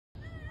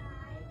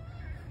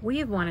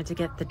We've wanted to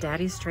get the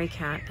daddy stray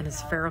cat and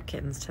his feral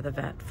kittens to the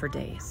vet for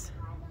days.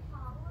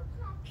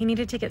 He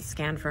needed to get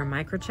scanned for a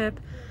microchip,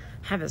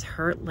 have his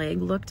hurt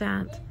leg looked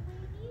at,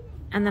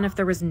 and then if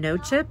there was no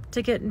chip,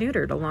 to get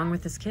neutered along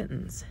with his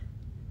kittens.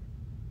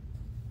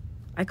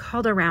 I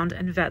called around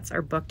and vets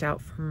are booked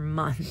out for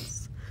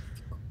months.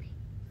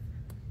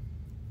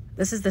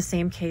 This is the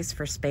same case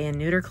for spay and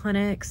neuter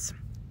clinics,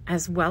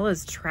 as well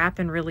as trap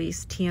and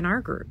release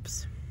TNR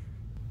groups.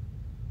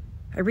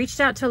 I reached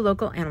out to a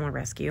local animal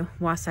rescue,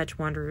 Wasatch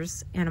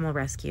Wanderers Animal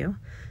Rescue.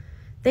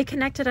 They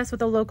connected us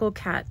with a local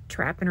cat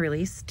trap and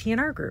release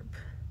TNR group.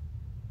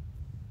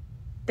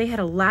 They had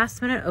a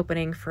last-minute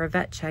opening for a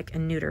vet check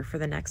and neuter for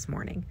the next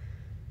morning.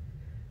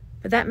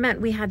 But that meant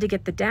we had to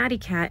get the daddy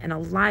cat in a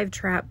live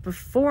trap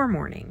before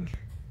morning.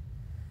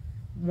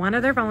 One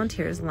of their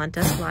volunteers lent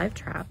us live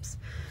traps,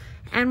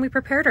 and we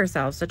prepared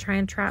ourselves to try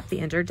and trap the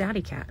injured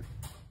daddy cat.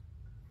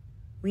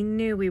 We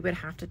knew we would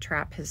have to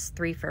trap his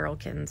 3 feral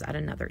kittens at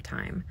another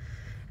time,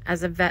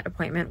 as a vet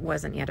appointment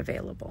wasn't yet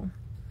available.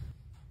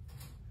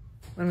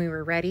 When we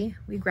were ready,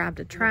 we grabbed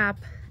a trap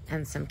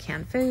and some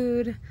canned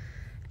food,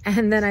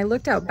 and then I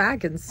looked out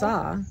back and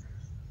saw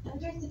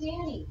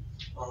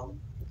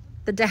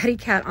the daddy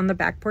cat on the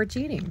back porch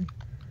eating.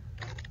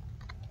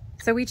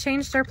 So we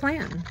changed our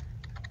plan.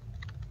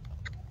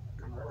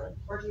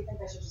 Or do you think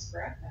I should just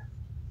grab them?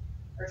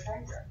 Or try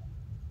and grab them?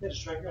 Yeah,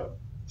 just try and go.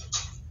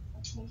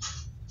 Okay.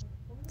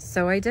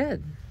 So I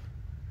did.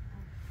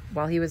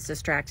 While he was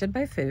distracted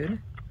by food,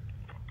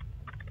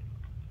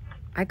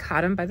 I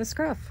caught him by the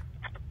scruff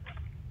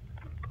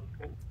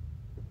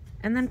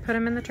and then put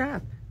him in the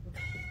trap.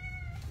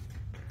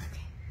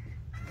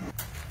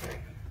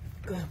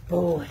 Good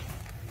boy.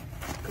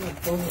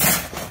 Good boy.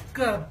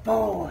 Good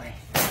boy.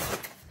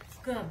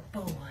 Good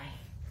boy.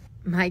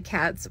 My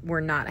cats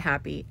were not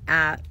happy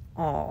at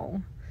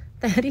all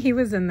that he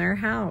was in their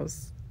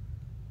house.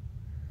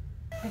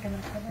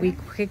 We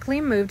quickly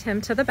moved him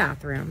to the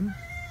bathroom,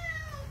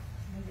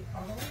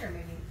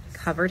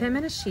 covered him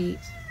in a sheet,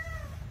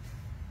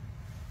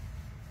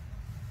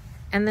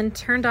 and then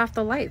turned off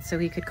the light so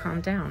he could calm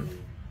down.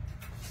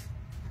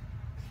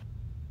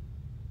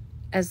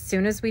 As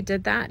soon as we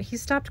did that, he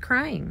stopped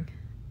crying.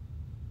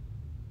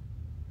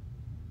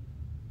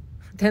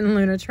 Then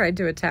Luna tried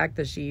to attack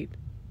the sheet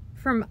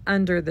from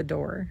under the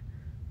door.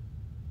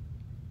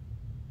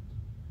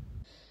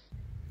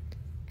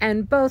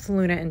 And both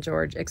Luna and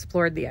George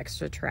explored the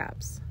extra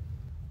traps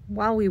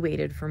while we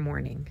waited for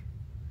morning.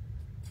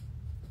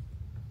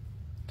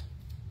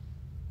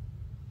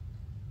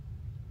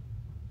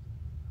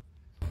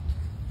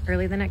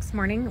 Early the next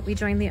morning, we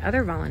joined the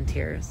other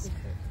volunteers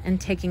in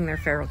taking their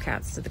feral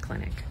cats to the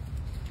clinic.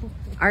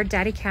 Our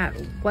daddy cat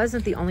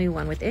wasn't the only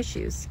one with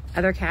issues.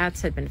 Other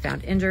cats had been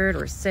found injured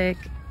or sick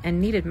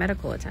and needed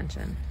medical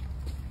attention.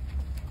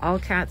 All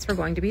cats were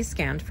going to be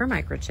scanned for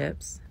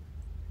microchips,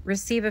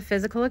 receive a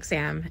physical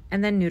exam,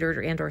 and then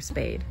neutered and or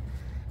spayed.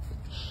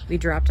 We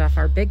dropped off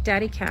our big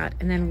daddy cat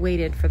and then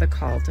waited for the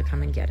call to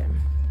come and get him.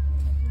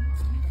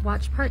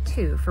 Watch part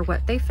 2 for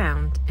what they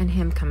found and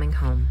him coming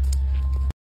home.